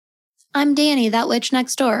I'm Danny, that witch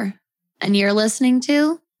next door, and you're listening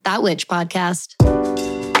to That Witch Podcast.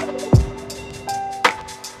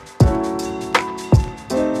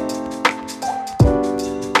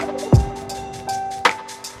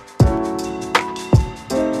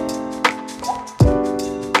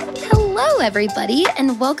 Hello, everybody,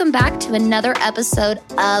 and welcome back to another episode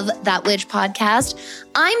of That Witch Podcast.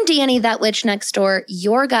 I'm Danny, that witch next door,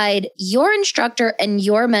 your guide, your instructor, and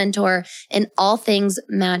your mentor in all things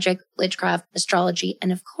magic, witchcraft, astrology,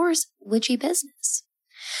 and of course, witchy business.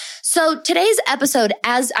 So today's episode,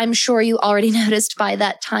 as I'm sure you already noticed by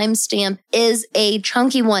that timestamp, is a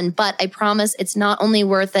chunky one, but I promise it's not only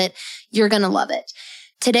worth it, you're going to love it.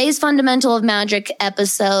 Today's Fundamental of Magic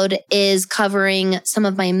episode is covering some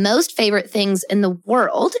of my most favorite things in the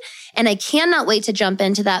world, and I cannot wait to jump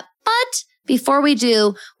into that. But before we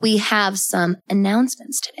do, we have some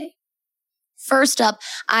announcements today. First up,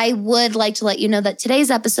 I would like to let you know that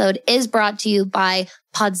today's episode is brought to you by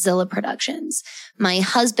Podzilla Productions. My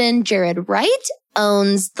husband, Jared Wright,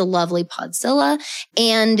 owns the lovely Podzilla,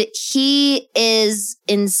 and he is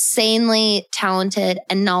insanely talented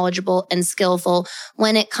and knowledgeable and skillful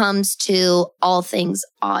when it comes to all things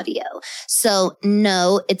audio. So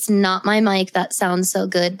no, it's not my mic that sounds so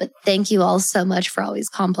good, but thank you all so much for always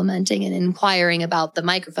complimenting and inquiring about the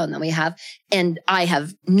microphone that we have. And I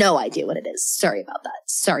have no idea what it is. Sorry about that.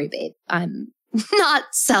 Sorry, babe. I'm not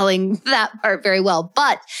selling that part very well,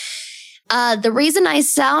 but the reason I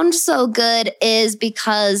sound so good is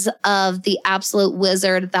because of the absolute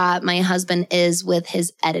wizard that my husband is with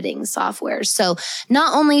his editing software. So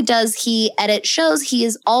not only does he edit shows, he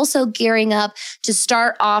is also gearing up to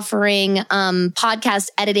start offering podcast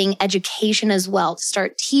editing education as well, to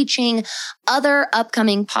start teaching other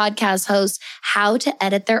upcoming podcast hosts how to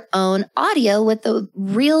edit their own audio with the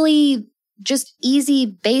really just easy,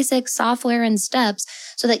 basic software and steps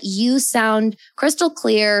so that you sound crystal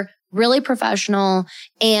clear, really professional,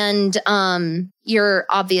 and you're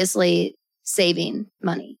obviously saving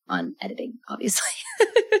money on editing, obviously.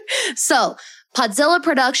 So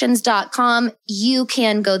PodzillaProductions.com, you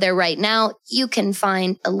can go there right now. You can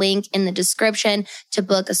find a link in the description to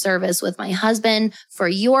book a service with my husband for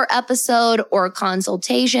your episode or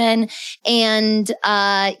consultation. And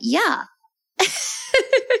yeah.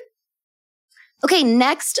 Okay,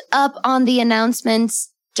 next up on the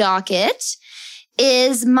announcements docket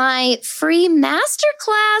is my free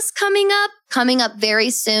masterclass coming up very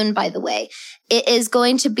soon, by the way. It is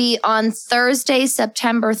going to be on Thursday,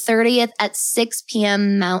 September 30th at 6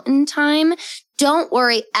 p.m. Mountain Time. Don't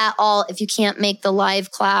worry at all if you can't make the live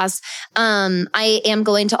class. I am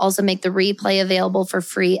going to also make the replay available for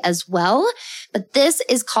free as well. But this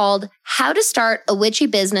is called How to Start a Witchy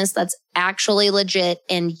Business That's Actually Legit,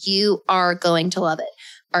 and you are going to love it.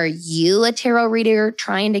 Are you a tarot reader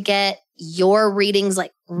trying to get your readings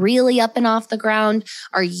like really up and off the ground?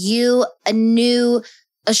 Are you a new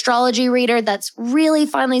astrology reader that's really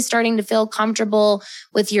finally starting to feel comfortable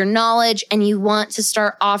with your knowledge and you want to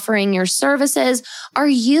start offering your services? Are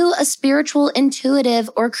you a spiritual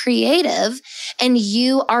intuitive or creative and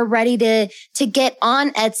you are ready to get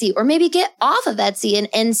on Etsy or maybe get off of Etsy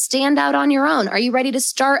and stand out on your own? Are you ready to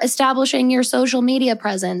start establishing your social media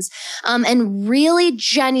presence and really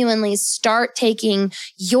genuinely start taking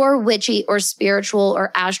your witchy or spiritual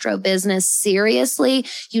or astro business seriously?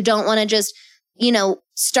 You don't want to just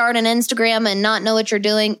start an Instagram and not know what you're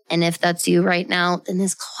doing. And if that's you right now, then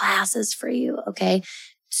this class is for you, okay?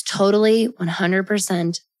 It's totally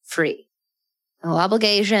 100% free. No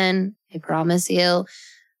obligation, I promise you.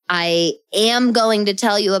 I am going to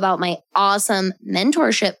tell you about my awesome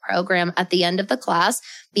mentorship program at the end of the class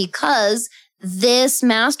because this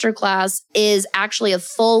masterclass is actually a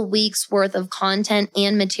full week's worth of content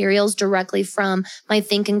and materials directly from my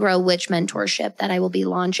Think and Grow Witch mentorship that I will be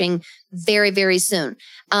launching very, very soon.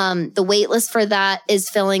 The waitlist for that is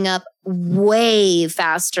filling up way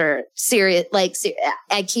faster.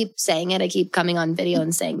 I keep saying it. I keep coming on video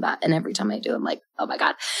and saying that. And every time I do, I'm like, oh my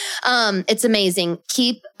God. It's amazing.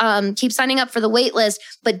 Keep signing up for the waitlist,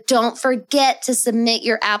 but don't forget to submit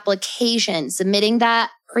your application. Submitting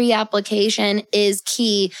that pre-application is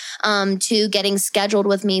key to getting scheduled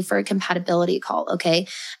with me for a compatibility call. Okay.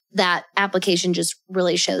 That application just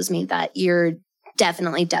really shows me that you're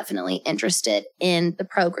definitely interested in the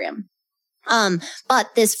program.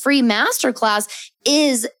 But this free masterclass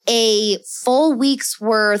is a full week's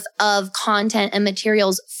worth of content and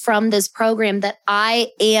materials from this program that I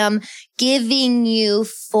am giving you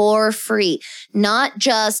for free. Not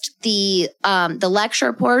just the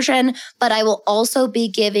lecture portion, but I will also be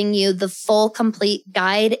giving you the full complete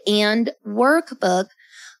guide and workbook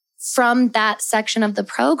from that section of the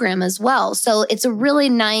program as well. So it's a really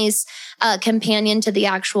nice companion to the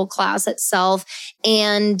actual class itself.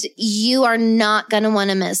 And you are not going to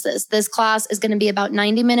want to miss this. This class is going to be about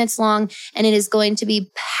 90 minutes long, and it is going to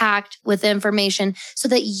be packed with information so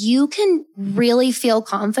that you can really feel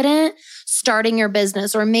confident starting your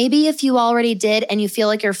business. Or maybe if you already did and you feel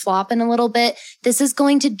like you're flopping a little bit, this is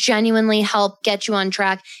going to genuinely help get you on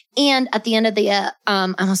track. And at the end of the, I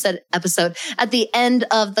almost said episode, at the end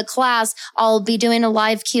of the class, I'll be doing a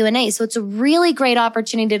live Q&A. So it's a really great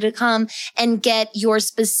opportunity to come and get your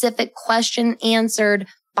specific question answered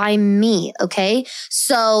by me. Okay.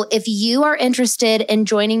 So if you are interested in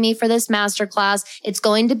joining me for this masterclass, it's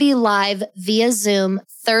going to be live via Zoom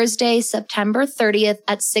Thursday, September 30th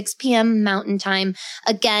at 6 p.m. Mountain Time.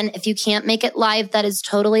 Again, if you can't make it live, that is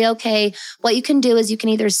totally okay. What you can do is you can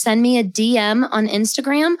either send me a DM on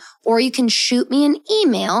Instagram, or you can shoot me an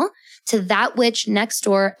email to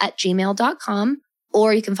thatwitchnextdoor@gmail.com.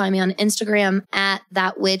 Or you can find me on Instagram at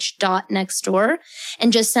thatwitch.nextdoor,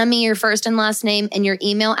 and just send me your first and last name and your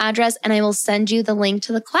email address, and I will send you the link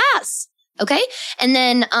to the class. Okay. And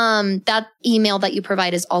then, that email that you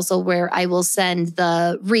provide is also where I will send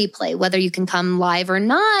the replay, whether you can come live or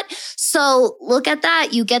not. So look at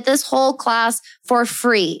that. You get this whole class for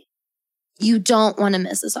free. You don't want to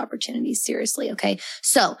miss this opportunity. Seriously. Okay.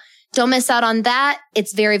 So don't miss out on that.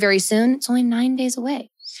 It's very, very soon. It's only 9 days away.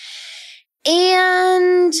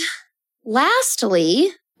 And lastly,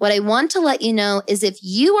 what I want to let you know is if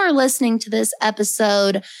you are listening to this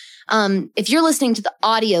episode, if you're listening to the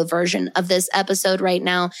audio version of this episode right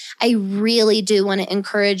now, I really do want to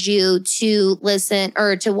encourage you to listen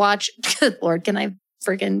or to watch. Good Lord, can I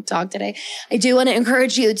freaking talk today? I do want to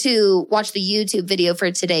encourage you to watch the YouTube video for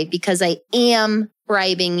today, because I am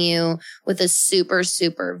bribing you with a super,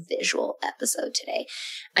 super visual episode today.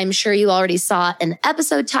 I'm sure you already saw an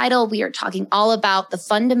episode title. We are talking all about the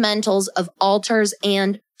fundamentals of altars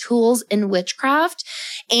and tools in witchcraft.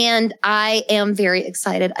 And I am very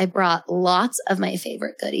excited. I brought lots of my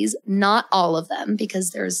favorite goodies, not all of them,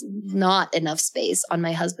 because there's not enough space on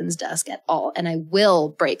my husband's desk at all. And I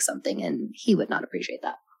will break something and he would not appreciate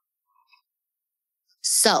that.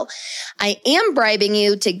 So I am bribing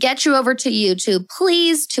you to get you over to YouTube,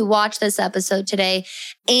 please, to watch this episode today.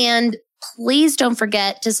 And please don't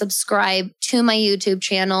forget to subscribe to my YouTube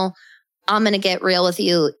channel. I'm going to get real with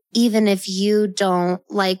you. Even if you don't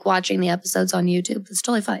like watching the episodes on YouTube, it's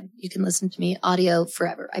totally fine. You can listen to me audio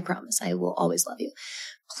forever. I promise. I will always love you.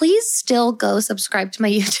 Please still go subscribe to my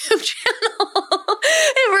YouTube channel.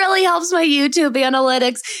 It really helps my YouTube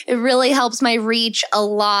analytics. It really helps my reach a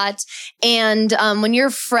lot. And when you're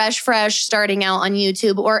fresh starting out on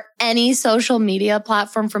YouTube or any social media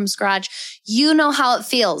platform from scratch, you know how it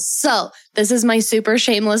feels. So this is my super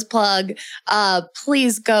shameless plug.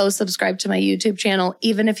 Please go subscribe to my YouTube channel,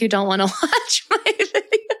 even if you don't want to watch my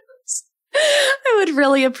videos. I would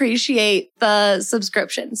really appreciate the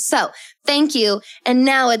subscription. So thank you. And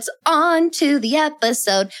now it's on to the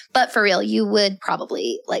episode. But for real, you would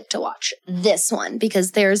probably like to watch this one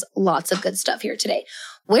because there's lots of good stuff here today.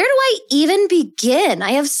 Where do I even begin?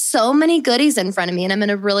 I have so many goodies in front of me, and I'm going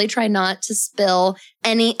to really try not to spill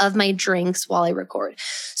any of my drinks while I record.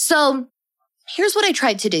 So here's what I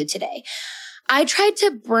tried to do today. I tried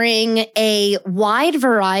to bring a wide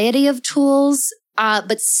variety of tools,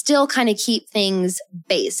 but still kind of keep things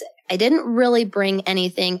basic. I didn't really bring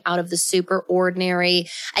anything out of the super ordinary.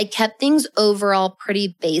 I kept things overall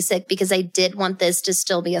pretty basic because I did want this to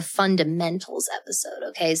still be a fundamentals episode.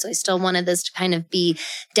 Okay. So I still wanted this to kind of be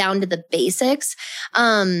down to the basics.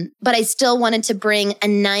 But I still wanted to bring a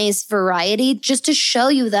nice variety just to show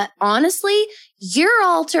you that honestly, your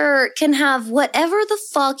altar can have whatever the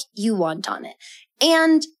fuck you want on it.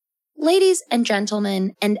 And ladies and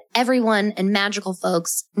gentlemen and everyone and magical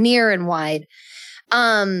folks near and wide,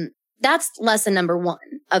 that's lesson number 1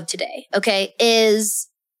 of today, okay, is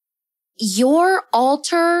your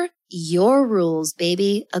altar, your rules,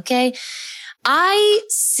 baby, okay? I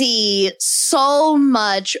see so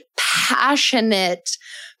much passionate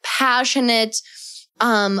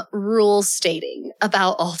rule stating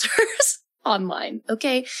about altars online,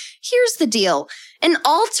 okay? Here's the deal. An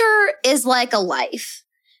altar is like a life.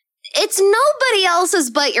 It's nobody else's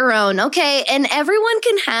but your own, okay? And everyone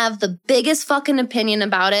can have the biggest fucking opinion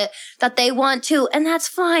about it that they want to, and that's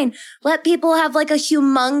fine. Let people have like a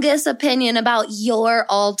humongous opinion about your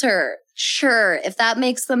altar. Sure, if that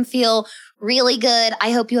makes them feel really good,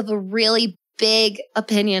 I hope you have a really big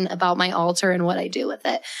opinion about my altar and what I do with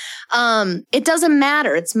it. It doesn't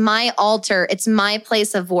matter. It's my altar. It's my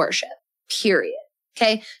place of worship, period.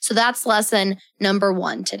 Okay. So that's lesson number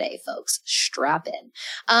 1 today, folks. Strap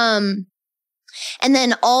in. And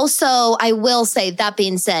then also, I will say, that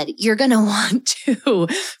being said, you're going to want to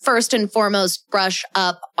first and foremost brush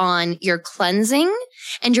up on your cleansing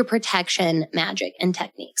and your protection magic and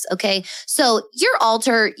techniques. Okay. So your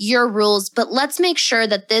altar, your rules, but let's make sure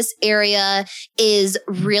that this area is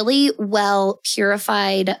really well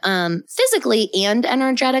purified, physically and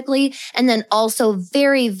energetically, and then also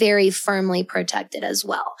very, very firmly protected as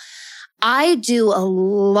well. I do a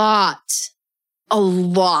lot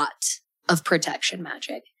of protection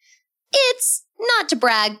magic. It's not to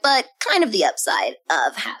brag, but kind of the upside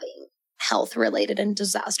of having health-related and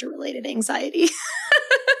disaster-related anxiety.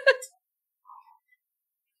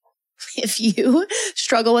 If you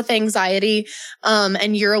struggle with anxiety,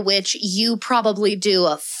 and you're a witch, you probably do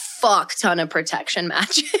a fuck ton of protection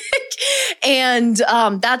magic. And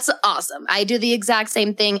that's awesome. I do the exact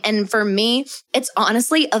same thing. And for me, it's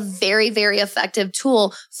honestly a very, very effective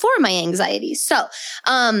tool for my anxiety. So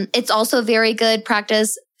it's also very good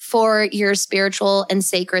practice for your spiritual and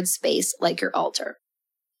sacred space, like your altar.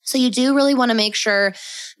 So you do really want to make sure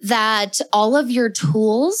that all of your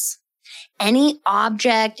tools, any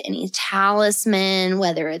object, any talisman,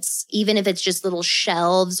 whether it's, even if it's just little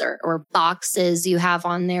shelves or boxes you have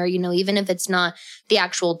on there, even if it's not the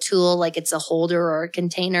actual tool, like it's a holder or a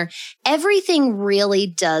container, everything really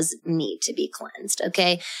does need to be cleansed.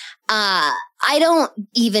 Okay. I don't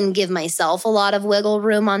even give myself a lot of wiggle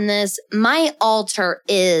room on this. My altar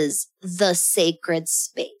is the sacred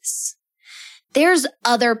space. There's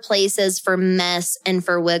other places for mess and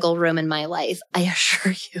for wiggle room in my life. I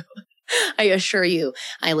assure you,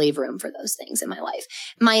 I leave room for those things in my life.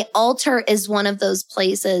 My altar is one of those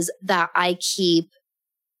places that I keep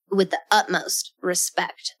with the utmost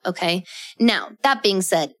respect. Okay. Now, that being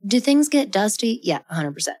said, do things get dusty? Yeah,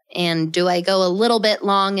 100%. And do I go a little bit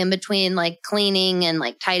long in between like cleaning and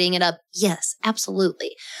like tidying it up? Yes,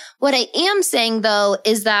 absolutely. What I am saying though,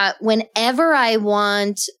 is that whenever I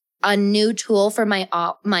want a new tool for my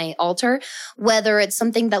altar, whether it's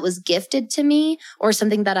something that was gifted to me or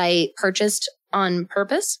something that I purchased on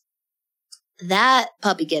purpose, that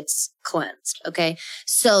puppy gets cleansed. Okay.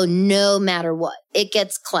 So no matter what, it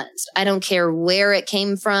gets cleansed. I don't care where it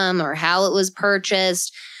came from or how it was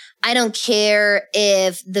purchased. I don't care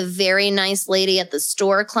if the very nice lady at the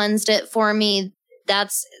store cleansed it for me.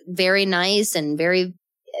 That's very nice and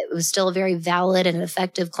it was still a very valid and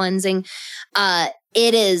effective cleansing.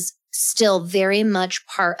 It is still very much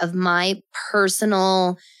part of my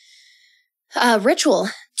personal ritual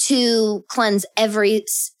to cleanse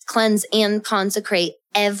and consecrate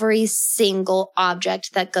every single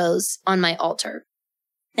object that goes on my altar.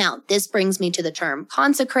 Now, this brings me to the term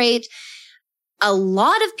consecrate. A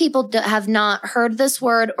lot of people have not heard this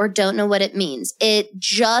word or don't know what it means. It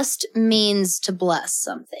just means to bless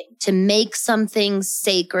something, to make something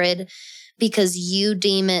sacred because you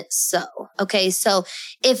deem it so. Okay. So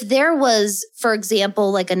if there was, for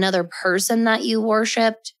example, like another person that you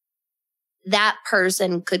worshiped, that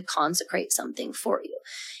person could consecrate something for you.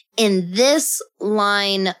 In this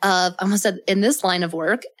line of, I almost said in this line of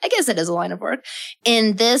work, I guess it is a line of work,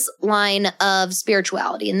 in this line of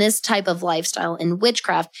spirituality, in this type of lifestyle in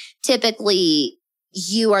witchcraft, typically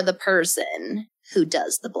you are the person who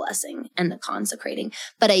does the blessing and the consecrating.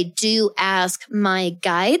 But I do ask my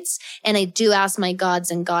guides and I do ask my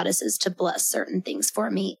gods and goddesses to bless certain things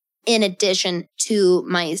for me, in addition to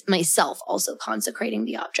myself also consecrating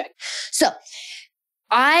the object. So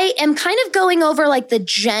I am kind of going over like the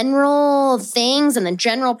general things and the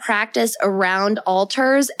general practice around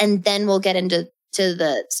altars, and then we'll get into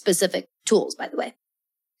the specific tools, by the way.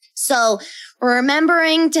 So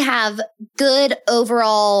remembering to have good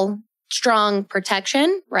overall strong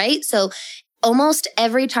protection, right? So almost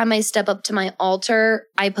every time I step up to my altar,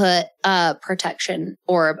 I put a protection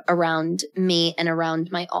orb around me and around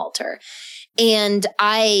my altar. And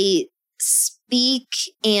I speak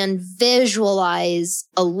and visualize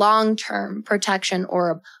a long-term protection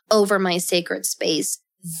orb over my sacred space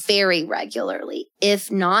very regularly,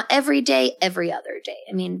 if not every day, every other day.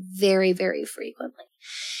 I mean, very, very frequently.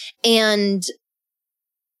 And,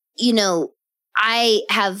 I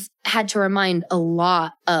have had to remind a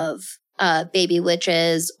lot of baby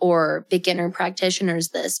witches or beginner practitioners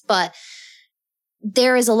this, but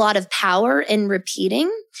there is a lot of power in repeating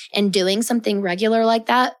and doing something regular like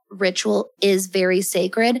that. Ritual is very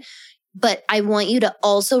sacred, but I want you to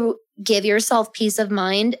also give yourself peace of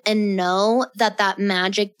mind and know that that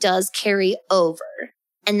magic does carry over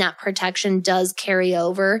and that protection does carry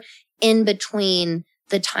over in between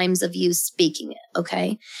the times of you speaking it.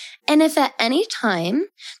 Okay. And if at any time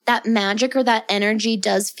that magic or that energy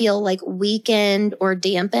does feel like weakened or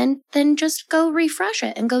dampened, then just go refresh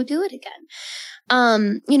it and go do it again.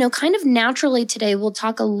 Kind of naturally today, we'll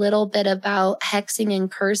talk a little bit about hexing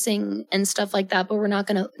and cursing and stuff like that, but we're not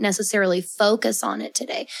going to necessarily focus on it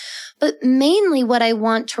today. But mainly what I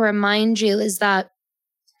want to remind you is that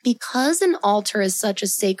because an altar is such a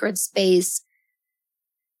sacred space,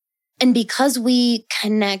 and because we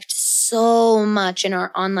connect so much in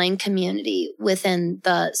our online community within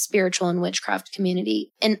the spiritual and witchcraft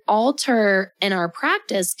community, an altar in our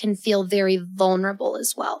practice can feel very vulnerable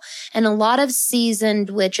as well. And a lot of seasoned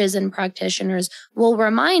witches and practitioners will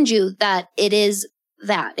remind you that it is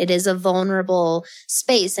a vulnerable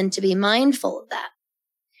space and to be mindful of that.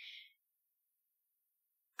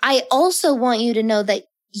 I also want you to know that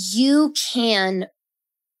you can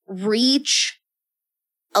reach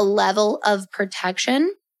a level of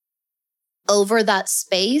protection over that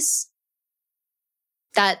space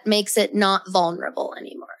that makes it not vulnerable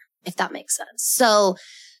anymore, if that makes sense. So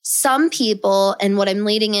some people, and what I'm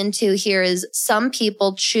leading into here is some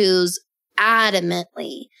people choose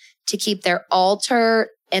adamantly to keep their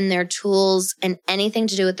altar and their tools and anything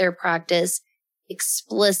to do with their practice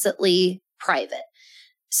explicitly private.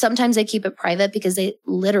 Sometimes they keep it private because they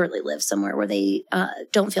literally live somewhere where they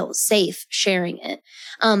don't feel safe sharing it.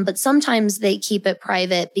 But sometimes they keep it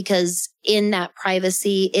private because in that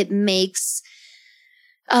privacy, it makes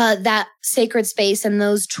that sacred space and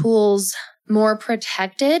those tools more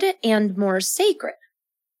protected and more sacred.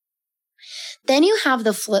 Then you have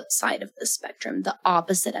the flip side of the spectrum, the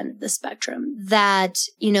opposite end of the spectrum, that,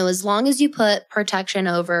 as long as you put protection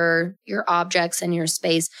over your objects and your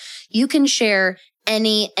space, you can share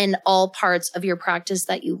any and all parts of your practice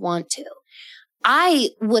that you want to. I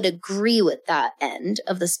would agree with that end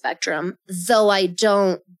of the spectrum, though I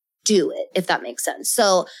don't do it, if that makes sense.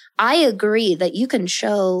 So I agree that you can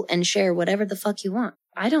show and share whatever the fuck you want.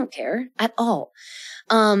 I don't care at all.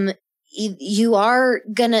 You are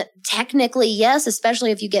gonna technically, yes,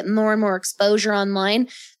 especially if you get more and more exposure online,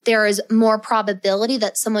 there is more probability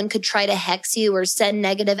that someone could try to hex you or send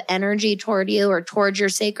negative energy toward you or towards your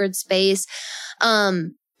sacred space.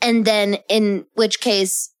 And then in which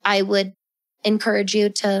case I would encourage you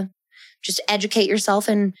to just educate yourself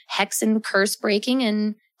in hex and curse breaking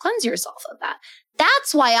and cleanse yourself of that.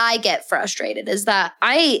 That's why I get frustrated, is that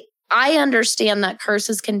I understand that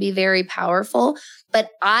curses can be very powerful, but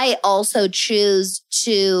I also choose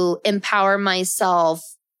to empower myself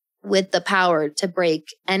with the power to break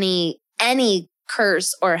any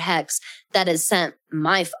curse or hex that is sent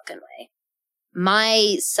my fucking way.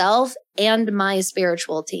 Myself and my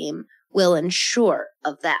spiritual team will ensure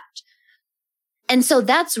of that. And so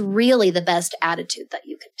that's really the best attitude that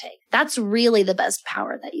you can take. That's really the best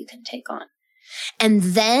power that you can take on. And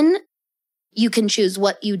then you can choose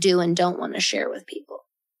what you do and don't want to share with people.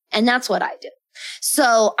 And that's what I do.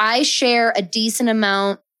 So I share a decent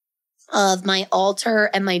amount of my altar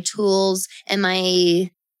and my tools and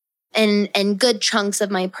and good chunks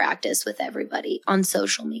of my practice with everybody on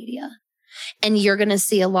social media. And you're going to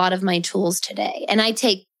see a lot of my tools today. And I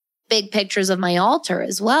take big pictures of my altar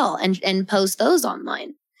as well and post those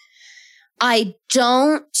online. I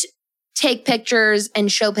don't take pictures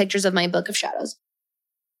and show pictures of my Book of Shadows,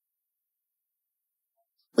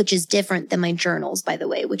 which is different than my journals, by the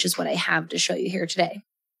way, which is what I have to show you here today.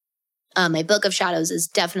 My Book of Shadows is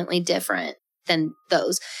definitely different than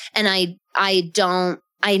those. And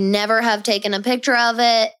I never have taken a picture of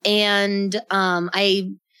it. And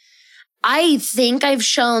I think I've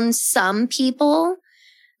shown some people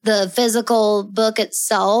the physical book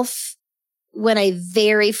itself when I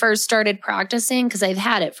very first started practicing, because I've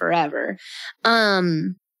had it forever.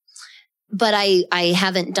 But I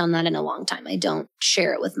haven't done that in a long time. I don't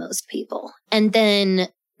share it with most people. And then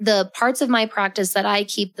the parts of my practice that I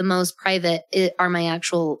keep the most private are my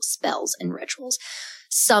actual spells and rituals.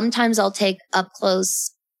 Sometimes I'll take up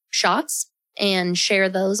close shots and share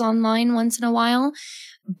those online once in a while,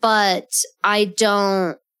 but I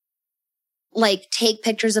don't take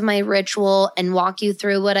pictures of my ritual and walk you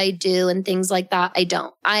through what I do and things like that. I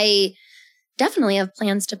don't. I definitely have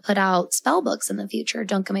plans to put out spell books in the future.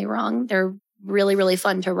 Don't get me wrong. They're really, really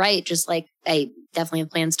fun to write, just like I definitely have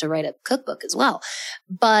plans to write a cookbook as well.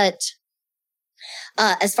 But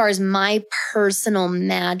as far as my personal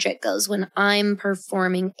magic goes, when I'm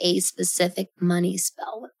performing a specific money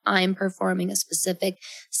spell, when I'm performing a specific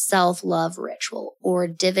self-love ritual or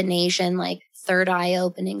divination, like third eye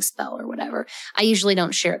opening spell or whatever, I usually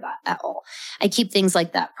don't share that at all. I keep things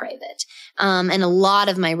like that private. And a lot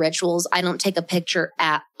of my rituals, I don't take a picture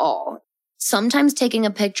at all. sometimes taking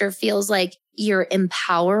a picture feels like you're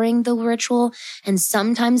empowering the ritual, and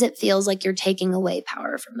sometimes it feels like you're taking away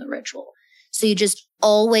power from the ritual. So you just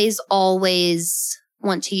always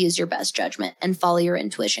want to use your best judgment and follow your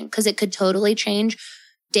intuition, because it could totally change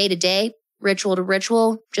day to day, ritual to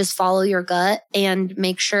ritual. Just follow your gut and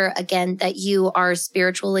make sure, again, that you are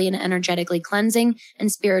spiritually and energetically cleansing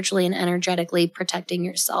and spiritually and energetically protecting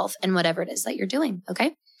yourself and whatever it is that you're doing.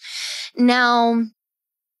 Okay. Now,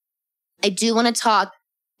 I do want to talk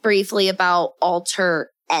briefly about altar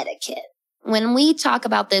etiquette. When we talk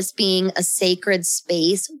about this being a sacred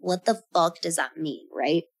space, what the fuck does that mean,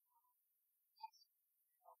 right?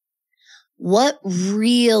 What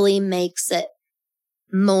really makes it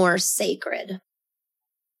more sacred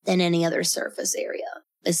than any other surface area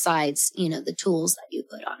besides, the tools that you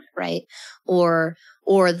put on it, right? Or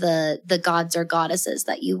the gods or goddesses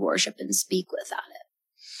that you worship and speak with at it.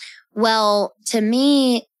 Well, to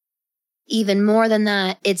me, even more than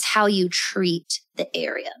that, it's how you treat the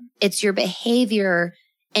area. It's your behavior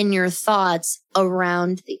and your thoughts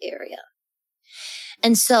around the area.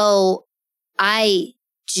 And so I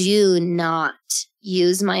do not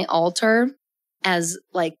use my altar as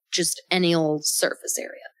like just any old surface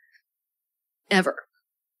area. Ever.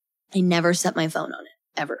 I never set my phone on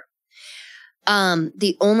it. Ever.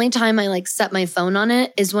 The only time I set my phone on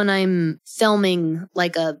it is when I'm filming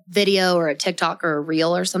like a video or a TikTok or a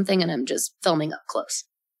reel or something, and I'm just filming up close.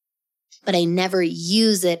 But I never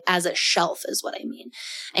use it as a shelf is what I mean.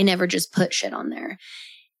 I never just put shit on there.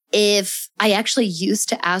 If I actually used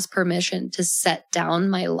to ask permission to set down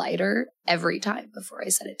my lighter every time before I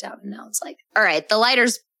set it down. And now it's like, all right, the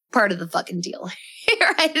lighter's part of the fucking deal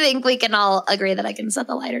here. I think we can all agree that I can set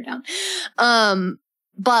the lighter down.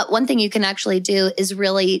 But one thing you can actually do is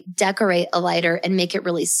really decorate a lighter and make it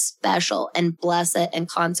really special and bless it and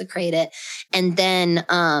consecrate it. And then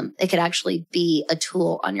it could actually be a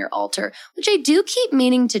tool on your altar, which I do keep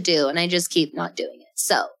meaning to do. And I just keep not doing it.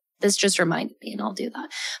 So this just reminded me, and I'll do that.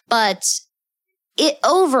 But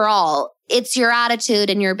overall, it's your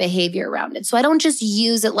attitude and your behavior around it. So I don't just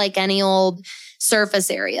use it like any old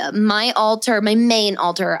surface area. My altar, my main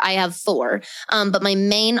altar, I have 4, but my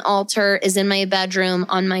main altar is in my bedroom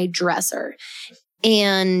on my dresser.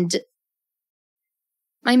 And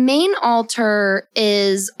my main altar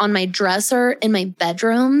is on my dresser in my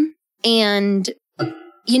bedroom. And,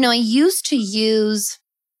 I used to use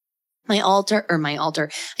I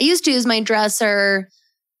used to use my dresser,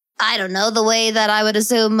 I don't know, the way that I would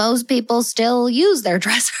assume most people still use their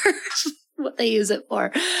dresser, what they use it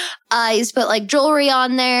for. I used to put jewelry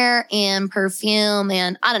on there and perfume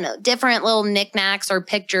and I don't know, different little knickknacks or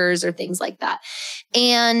pictures or things like that.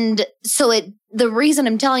 And so the reason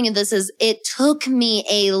I'm telling you this is it took me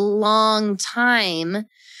a long time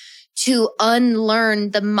to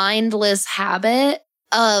unlearn the mindless habit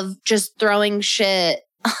of just throwing shit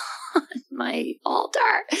on my altar.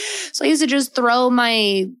 So I used to just throw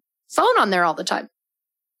my phone on there all the time.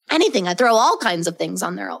 Anything. I throw all kinds of things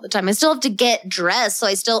on there all the time. I still have to get dressed. So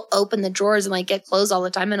I still open the drawers and get clothes all the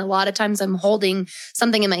time. And a lot of times I'm holding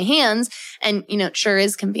something in my hands. And, it sure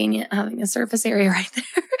is convenient having a surface area right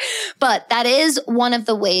there. But that is one of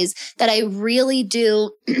the ways that I really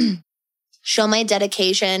do show my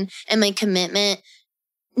dedication and my commitment,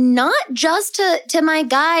 not just to my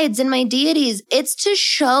guides and my deities. It's to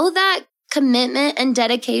show that commitment and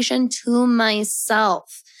dedication to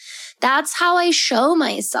myself. That's how I show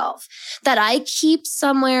myself that I keep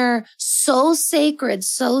somewhere so sacred,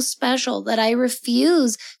 so special that I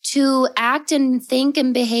refuse to act and think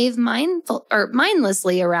and behave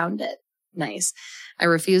mindlessly around it. Nice. I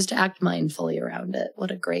refuse to act mindfully around it. What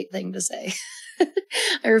a great thing to say.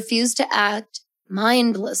 I refuse to act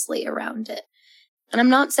mindlessly around it. And I'm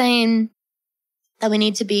not saying that we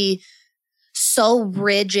need to be so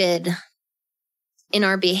rigid in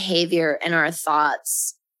our behavior and our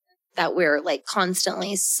thoughts that we're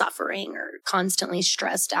constantly suffering or constantly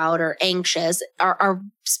stressed out or anxious. Our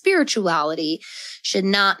spirituality should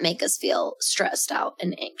not make us feel stressed out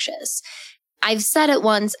and anxious. I've said it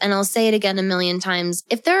once and I'll say it again a million times.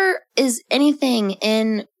 If there is anything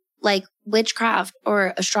in witchcraft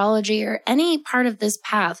or astrology or any part of this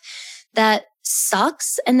path that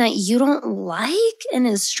sucks and that you don't like and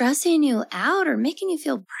is stressing you out or making you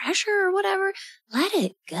feel pressure or whatever, let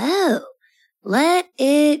it go. Let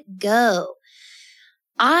it go.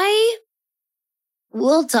 I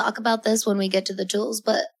will talk about this when we get to the tools,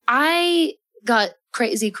 but I got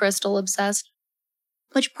crazy crystal obsessed,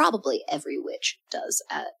 which probably every witch does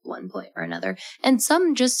at one point or another. And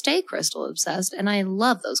some just stay crystal obsessed, and I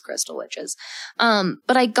love those crystal witches.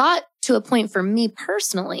 But I got to a point for me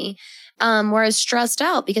personally, where I was stressed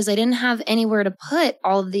out because I didn't have anywhere to put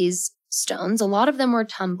all of these stones. A lot of them were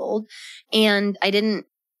tumbled and I didn't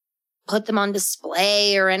put them on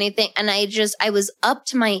display or anything. And I was up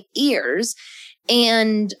to my ears,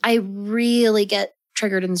 and I really get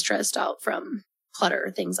triggered and stressed out from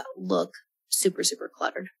clutter, things that look super, super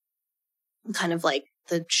cluttered. Kind of like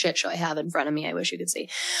the shit show I have in front of me. I wish you could see.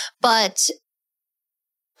 But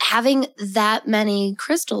having that many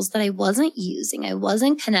crystals that I wasn't using, I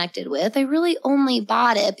wasn't connected with, I really only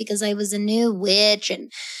bought it because I was a new witch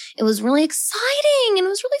and it was really exciting and it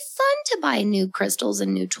was really fun to buy new crystals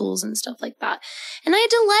and new tools and stuff like that. And I had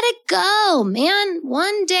to let it go, man.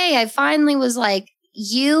 One day I finally was like,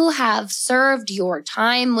 you have served your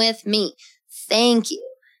time with me. Thank you.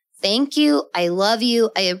 Thank you. I love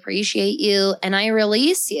you. I appreciate you. And I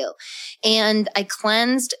release you. And I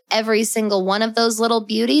cleansed every single one of those little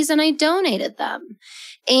beauties and I donated them.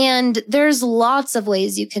 And there's lots of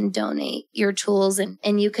ways you can donate your tools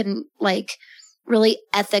and you can like really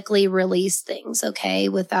ethically release things, okay?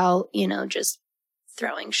 Without, just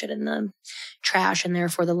throwing shit in the trash and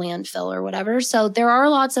therefore the landfill or whatever. So there are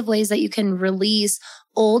lots of ways that you can release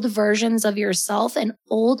old versions of yourself and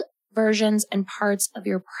old versions and parts of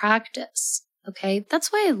your practice. Okay. That's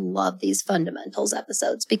why I love these fundamentals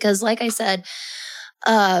episodes because like I said,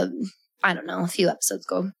 I don't know, a few episodes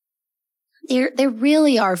ago, they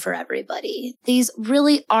really are for everybody. These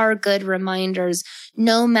really are good reminders,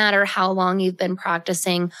 no matter how long you've been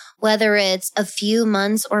practicing, whether it's a few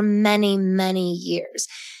months or many, many years.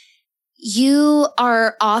 You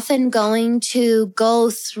are often going to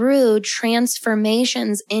go through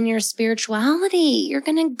transformations in your spirituality. You're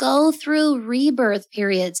going to go through rebirth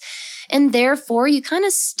periods. And therefore, you kind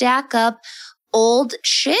of stack up old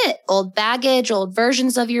shit, old baggage, old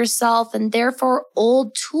versions of yourself, and therefore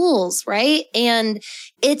old tools, right? And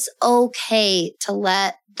it's okay to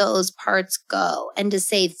let those parts go and to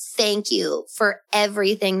say thank you for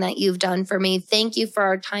everything that you've done for me. Thank you for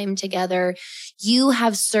our time together. You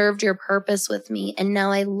have served your purpose with me, and now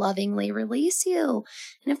I lovingly release you.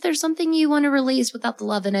 And if there's something you want to release without the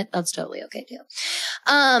love in it, that's totally okay too.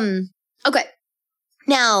 Okay.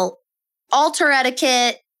 Now, altar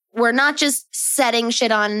etiquette. We're not just setting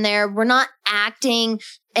shit on there. We're not acting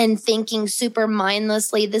and thinking super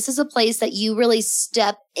mindlessly. This is a place that you really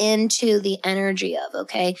step into the energy of,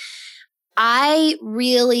 okay? I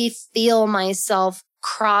really feel myself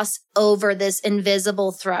cross over this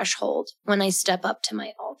invisible threshold when I step up to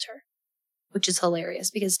my altar, which is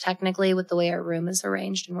hilarious because technically with the way our room is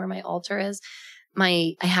arranged and where my altar is,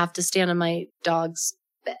 I have to stand on my dog's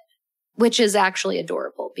bed, which is actually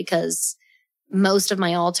adorable because most of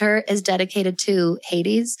my altar is dedicated to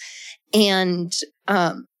Hades. And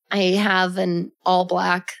I have an all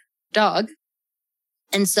black dog.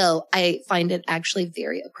 And so I find it actually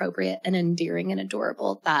very appropriate and endearing and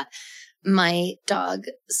adorable that my dog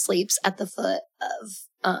sleeps at the foot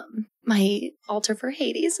of my altar for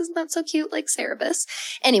Hades. Isn't that so cute? Like Cerberus.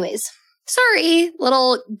 Anyways, sorry,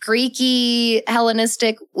 little Greeky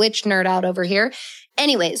Hellenistic witch nerd out over here.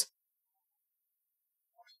 Anyways,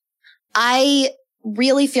 I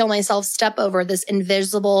really feel myself step over this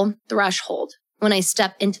invisible threshold when I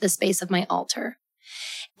step into the space of my altar.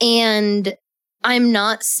 And I'm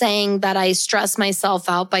not saying that I stress myself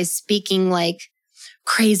out by speaking like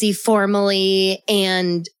crazy formally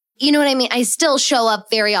and you know what I mean? I still show up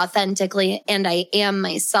very authentically and I am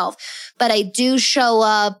myself, but I do show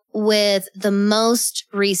up with the most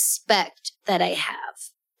respect that I have.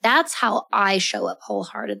 That's how I show up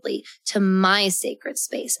wholeheartedly to my sacred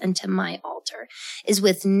space and to my altar, is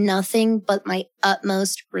with nothing but my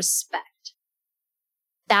utmost respect.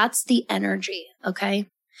 That's the energy, okay?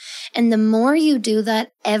 And the more you do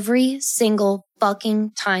that every single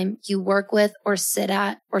fucking time you work with or sit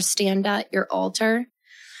at or stand at your altar,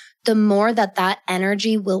 the more that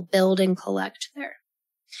energy will build and collect there.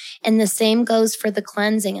 And the same goes for the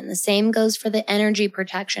cleansing, and the same goes for the energy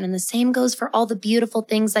protection, and the same goes for all the beautiful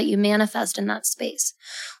things that you manifest in that space.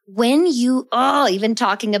 When you, even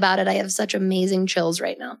talking about it, I have such amazing chills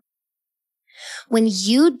right now. When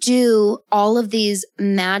you do all of these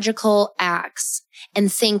magical acts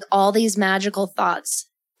and think all these magical thoughts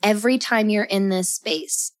every time you're in this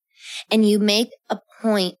space, and you make a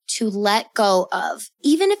point to let go of,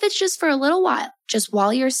 even if it's just for a little while, just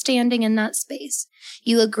while you're standing in that space,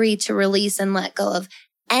 you agree to release and let go of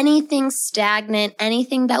anything stagnant,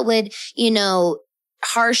 anything that would,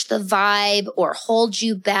 harsh the vibe or hold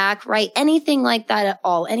you back, right? Anything like that at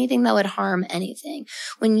all, anything that would harm anything.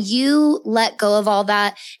 When you let go of all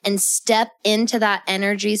that and step into that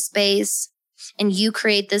energy space, and you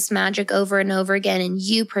create this magic over and over again, and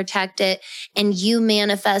you protect it, and you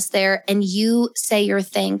manifest there, and you say your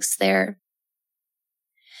thanks there,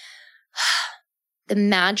 the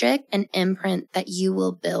magic and imprint that you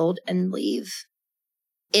will build and leave,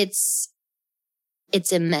 it's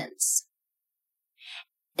immense.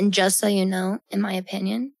 And just so you know, in my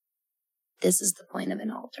opinion, this is the point of an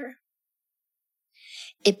altar.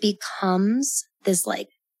 It becomes this like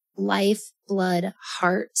life, blood,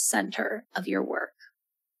 heart center of your work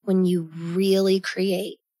when you really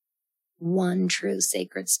create one true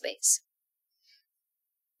sacred space.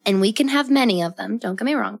 And we can have many of them. Don't get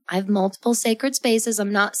me wrong. I have multiple sacred spaces.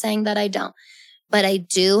 I'm not saying that I don't, but I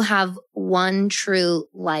do have one true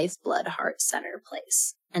life, blood, heart center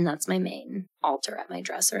place. And that's my main altar at my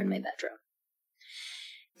dresser in my bedroom.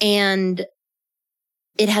 And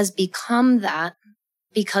it has become that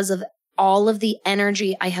because of all of the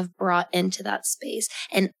energy I have brought into that space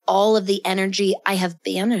and all of the energy I have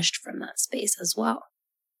banished from that space as well.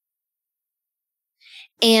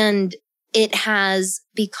 And it has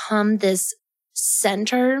become this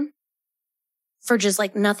center for just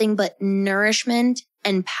like nothing but nourishment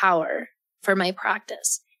and power for my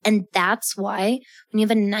practice. And that's why when you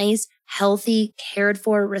have a nice, healthy, cared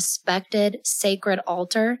for, respected, sacred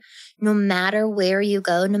altar, no matter where you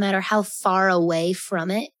go, no matter how far away from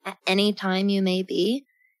it at any time you may be,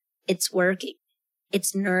 it's working,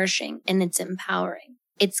 it's nourishing, and it's empowering.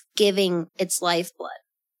 It's giving its lifeblood.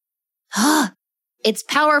 It's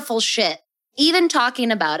powerful shit. Even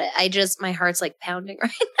talking about it, my heart's like pounding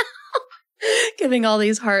right now, giving all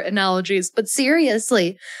these heart analogies. But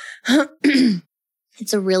seriously,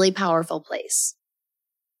 it's a really powerful place.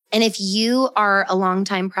 And if you are a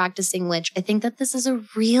longtime practicing witch, I think that this is a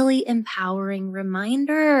really empowering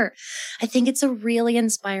reminder. I think it's a really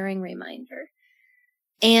inspiring reminder.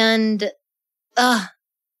 And,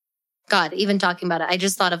 God, even talking about it, I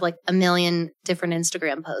just thought of like a million different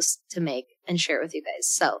Instagram posts to make and share with you guys.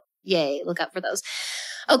 So yay, look out for those.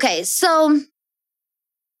 Okay, so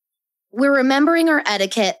we're remembering our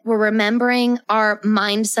etiquette. We're remembering our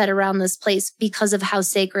mindset around this place because of how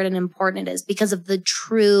sacred and important it is, because of the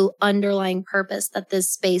true underlying purpose that this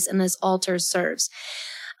space and this altar serves.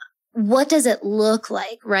 What does it look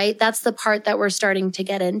like, right? That's the part that we're starting to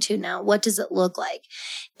get into now. What does it look like?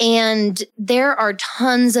 And there are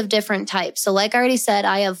tons of different types. So like I already said,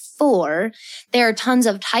 I have 4. There are tons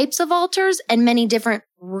of types of altars and many different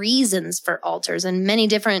reasons for altars and many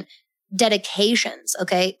different dedications.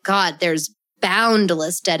 Okay. God, there's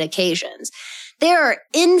boundless dedications. There are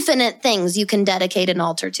infinite things you can dedicate an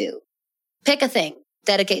altar to. Pick a thing.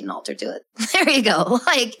 Dedicate an altar to it. There you go.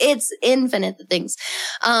 Like it's infinite things.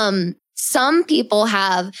 Some people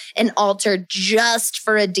have an altar just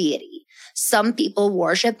for a deity. Some people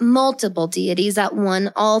worship multiple deities at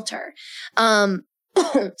one altar.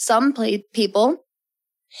 Some people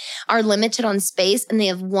are limited on space and they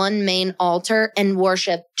have one main altar and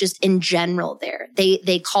worship just in general there.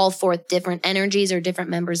 They call forth different energies or different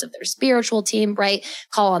members of their spiritual team, right?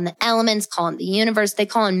 Call on the elements, call on the universe. They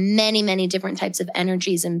call on many, many different types of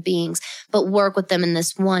energies and beings, but work with them in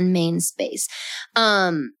this one main space.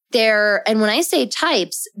 And when I say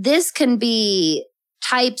types, this can be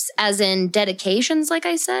types as in dedications, like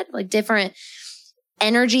I said, like different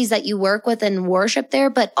energies that you work with and worship there,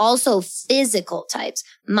 but also physical types.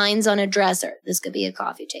 Mine's on a dresser. This could be a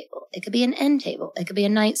coffee table. It could be an end table. It could be a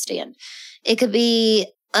nightstand. It could be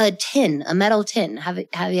a tin, a metal tin. Have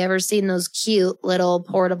you ever seen those cute little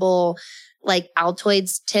portable, like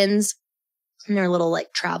Altoids tins? And they're little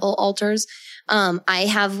like travel altars. I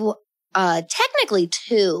have technically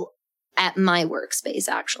 2 at my workspace,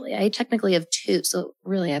 actually. I technically have 2. So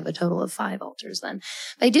really I have a total of 5 altars then.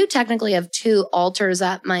 But I do technically have 2 altars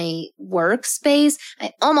at my workspace.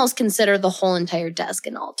 I almost consider the whole entire desk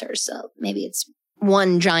an altar. So maybe it's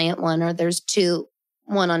one giant one or there's 2,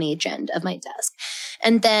 one on each end of my desk.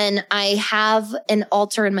 And then I have an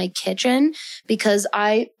altar in my kitchen because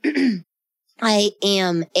I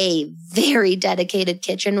am a very dedicated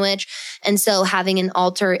kitchen witch. And so having an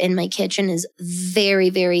altar in my kitchen is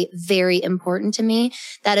very, very, very important to me.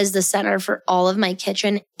 That is the center for all of my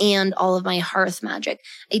kitchen and all of my hearth magic.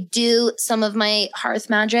 I do some of my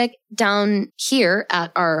hearth magic down here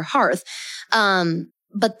at our hearth.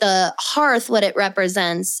 But the hearth, what it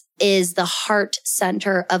represents is the heart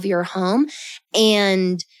center of your home.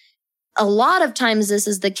 And a lot of times this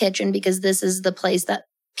is the kitchen because this is the place that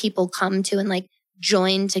people come to and like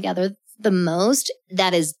join together the most.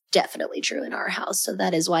 That is definitely true in our house. So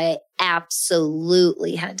that is why I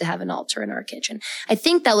absolutely had to have an altar in our kitchen. I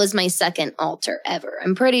think that was my second altar ever.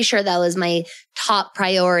 I'm pretty sure that was my top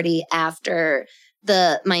priority after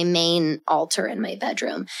my main altar in my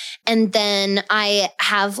bedroom. And then I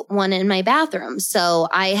have one in my bathroom. So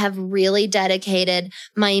I have really dedicated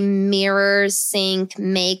my mirror, sink,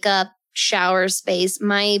 makeup, shower space.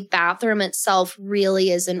 My bathroom itself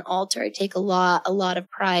really is an altar. I take a lot of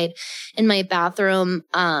pride in my bathroom,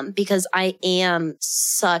 because I am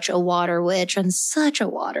such a water witch and such a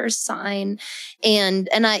water sign. And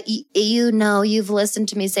you've listened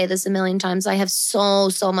to me say this a million times. I have so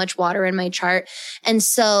much water in my chart. And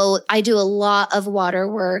so I do a lot of water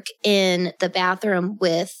work in the bathroom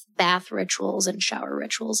with bath rituals and shower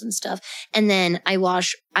rituals and stuff. And then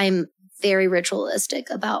I'm very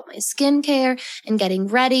ritualistic about my skincare and getting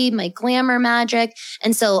ready, my glamour magic.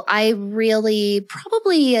 And so I really,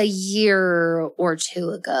 probably a year or two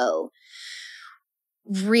ago,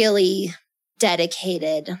 really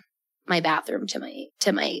dedicated my bathroom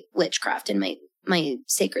to my witchcraft and my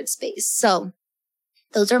sacred space. So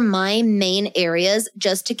those are my main areas,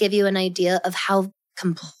 just to give you an idea of how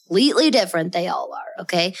completely different they all are.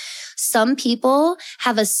 Okay. Some people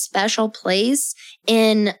have a special place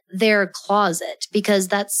in their closet because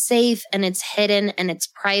that's safe and it's hidden and it's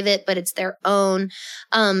private, but it's their own.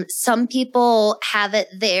 Some people have it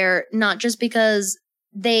there, not just because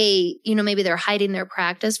maybe they're hiding their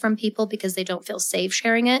practice from people because they don't feel safe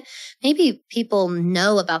sharing it. Maybe people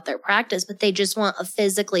know about their practice, but they just want a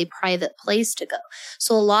physically private place to go.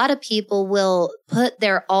 So a lot of people will put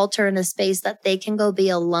their altar in a space that they can go be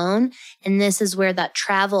alone. And this is where that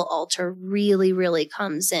travel altar really, really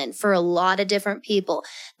comes in. For a lot of different people,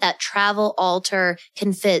 that travel altar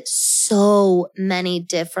can fit so many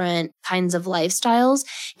different kinds of lifestyles.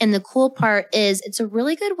 And the cool part is it's a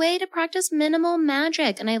really good way to practice minimal magic.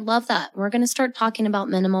 And I love that. We're going to start talking about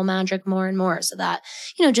minimal magic more and more so that,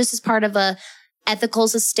 just as part of a ethical,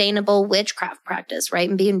 sustainable witchcraft practice, right?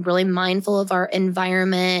 And being really mindful of our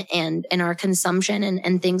environment and our consumption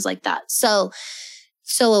and things like that. So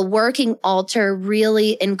a working altar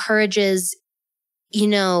really encourages,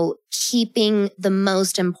 keeping the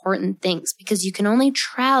most important things, because you can only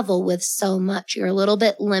travel with so much. You're a little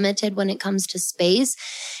bit limited when it comes to space.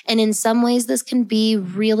 And in some ways, this can be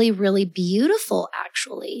really, really beautiful,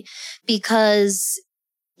 actually, because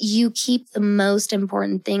you keep the most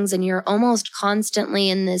important things and you're almost constantly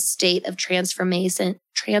in this state of transformation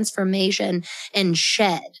and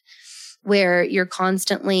shed, where you're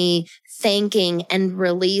constantly thanking and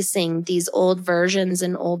releasing these old versions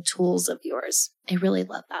and old tools of yours. I really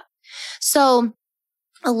love that. So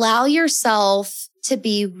allow yourself to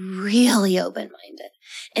be really open-minded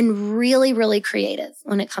and really, really creative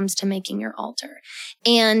when it comes to making your altar.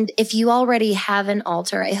 And if you already have an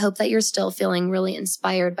altar, I hope that you're still feeling really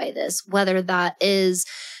inspired by this, whether that is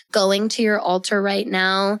going to your altar right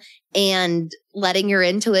now and letting your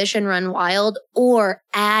intuition run wild, or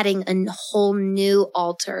adding a whole new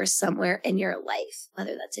altar somewhere in your life,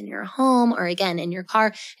 whether that's in your home or again, in your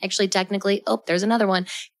car. Actually, technically, there's another one.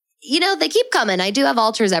 They keep coming. I do have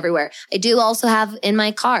altars everywhere. I do also have in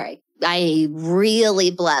my car. I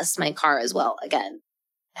really bless my car as well. Again,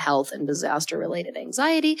 health and disaster related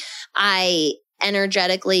anxiety. I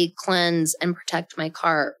energetically cleanse and protect my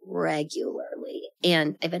car regularly.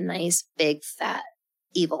 And I have a nice, big, fat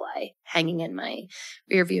evil eye hanging in my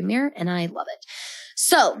rearview mirror, and I love it.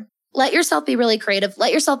 So let yourself be really creative.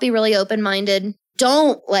 Let yourself be really open-minded.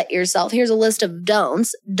 Don't let yourself, here's a list of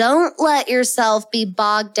don'ts. Don't let yourself be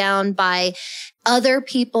bogged down by other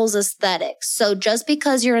people's aesthetics. So just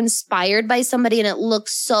because you're inspired by somebody and it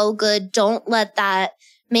looks so good, don't let that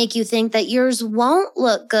make you think that yours won't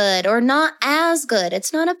look good or not as good.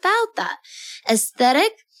 It's not about that.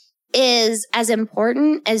 Aesthetic is as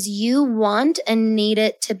important as you want and need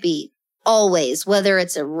it to be. Always, whether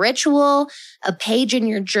it's a ritual, a page in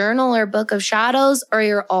your journal or book of shadows, or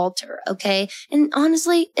your altar, okay? And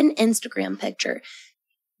honestly, an Instagram picture.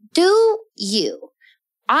 Do you.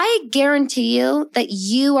 I guarantee you that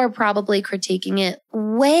you are probably critiquing it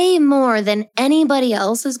way more than anybody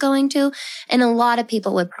else is going to, and a lot of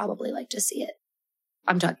people would probably like to see it.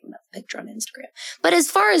 I'm talking about the picture on Instagram. But as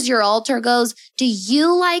far as your altar goes, do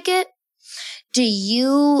you like it?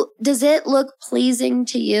 Does it look pleasing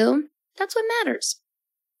to you? That's what matters.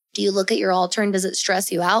 Do you look at your altar and does it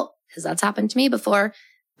stress you out? Because that's happened to me before.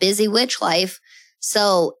 Busy witch life.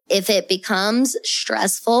 So if it becomes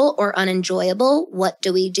stressful or unenjoyable, what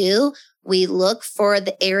do? We look for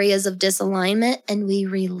the areas of disalignment and we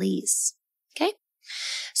release. Okay.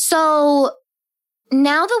 So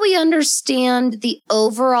now that we understand the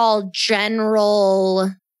overall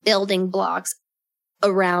general building blocks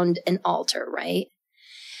around an altar, right?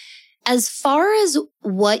 As far as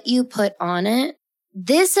what you put on it,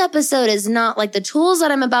 this episode is not like the tools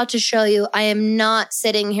that I'm about to show you. I am not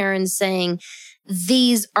sitting here and saying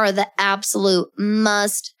these are the absolute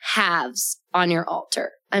must-haves on your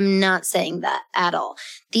altar. I'm not saying that at all.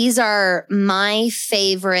 These are my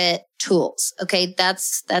favorite tools. Okay.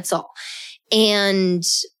 That's all. And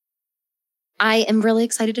I am really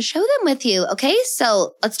excited to show them with you. Okay.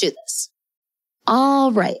 So let's do this.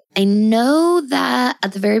 All right. I know that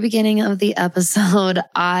at the very beginning of the episode,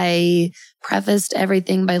 I prefaced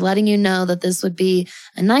everything by letting you know that this would be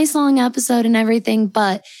a nice long episode and everything,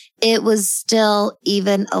 but it was still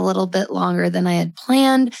even a little bit longer than I had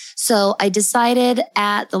planned. So I decided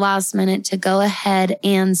at the last minute to go ahead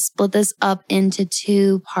and split this up into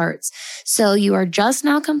 2 parts. So you are just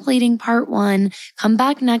now completing part 1. Come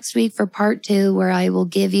back next week for part 2, where I will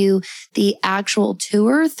give you the actual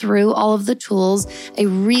tour through all of the tools. I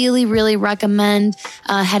really, really recommend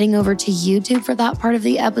heading over to YouTube for that part of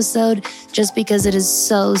the episode, just because it is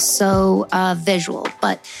so visual.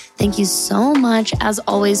 But thank you so much, as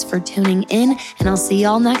always, for tuning in, and I'll see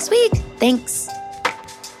y'all next week. Thanks.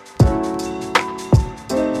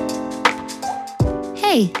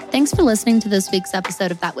 Hey, thanks for listening to this week's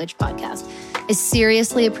episode of That Witch Podcast. I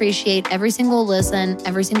seriously appreciate every single listen,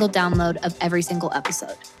 every single download of every single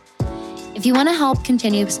episode. If you want to help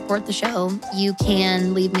continue to support the show, you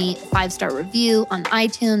can leave me a 5-star review on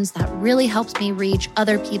iTunes. That really helps me reach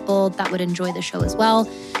other people that would enjoy the show as well.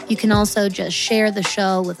 You can also just share the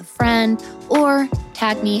show with a friend or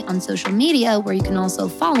tag me on social media, where you can also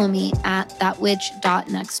follow me at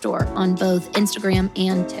thatwitch.nextdoor on both Instagram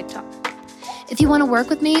and TikTok. If you want to work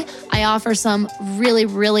with me, I offer some really,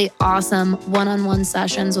 really awesome one-on-one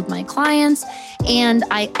sessions with my clients. And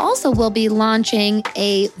I also will be launching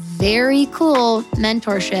a very cool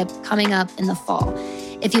mentorship coming up in the fall.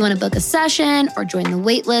 If you want to book a session or join the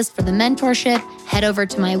waitlist for the mentorship, head over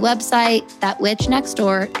to my website,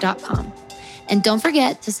 thatwitchnextdoor.com. And don't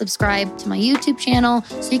forget to subscribe to my YouTube channel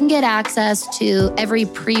so you can get access to every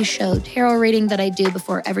pre-show tarot reading that I do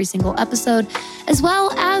before every single episode, as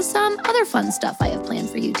well as some other fun stuff I have planned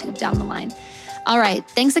for YouTube down the line. All right.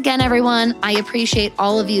 Thanks again, everyone. I appreciate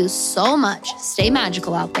all of you so much. Stay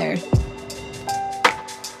magical out there.